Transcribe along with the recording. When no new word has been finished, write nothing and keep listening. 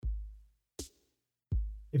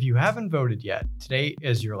If you haven't voted yet, today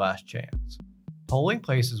is your last chance. Polling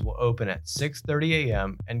places will open at 6:30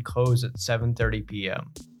 a.m. and close at 7:30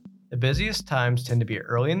 p.m. The busiest times tend to be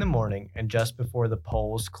early in the morning and just before the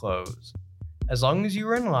polls close. As long as you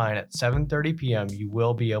are in line at 7:30 p.m., you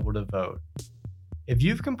will be able to vote. If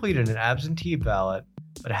you've completed an absentee ballot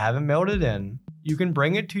but haven't mailed it in, you can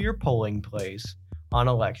bring it to your polling place on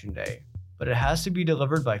Election Day, but it has to be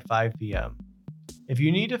delivered by 5 p.m. If you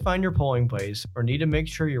need to find your polling place or need to make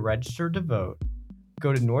sure you're registered to vote,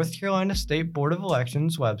 go to North Carolina State Board of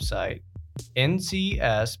Elections website, ncsbe.gov.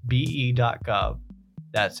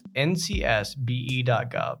 That's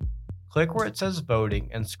ncsbe.gov. Click where it says voting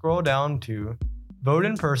and scroll down to Vote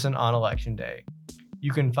in Person on Election Day.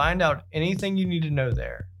 You can find out anything you need to know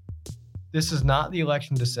there. This is not the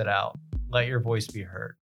election to sit out. Let your voice be heard.